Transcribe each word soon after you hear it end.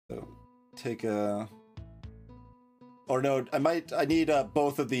take a... Or no, I need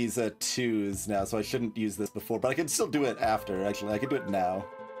both of these 2s now, so I shouldn't use this before, but I can still do it after, actually. I can do it now.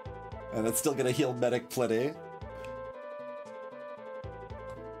 And that's still gonna heal medic plenty.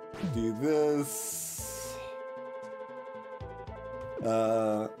 Do this.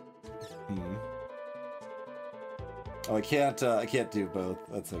 Oh, I can't do both.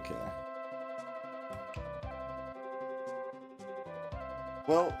 That's okay.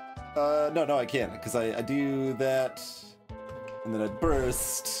 Well, no, I can't, because I do that, and then I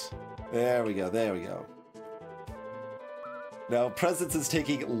burst. There we go. Now, Presence is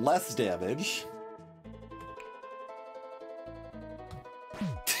taking less damage.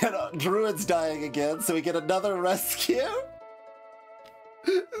 And Druid's dying again, so we get another rescue?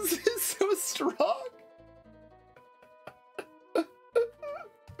 This is so strong!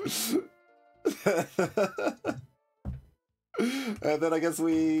 And then I guess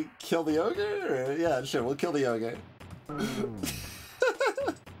we kill the ogre? Or, yeah, sure, we'll kill the ogre.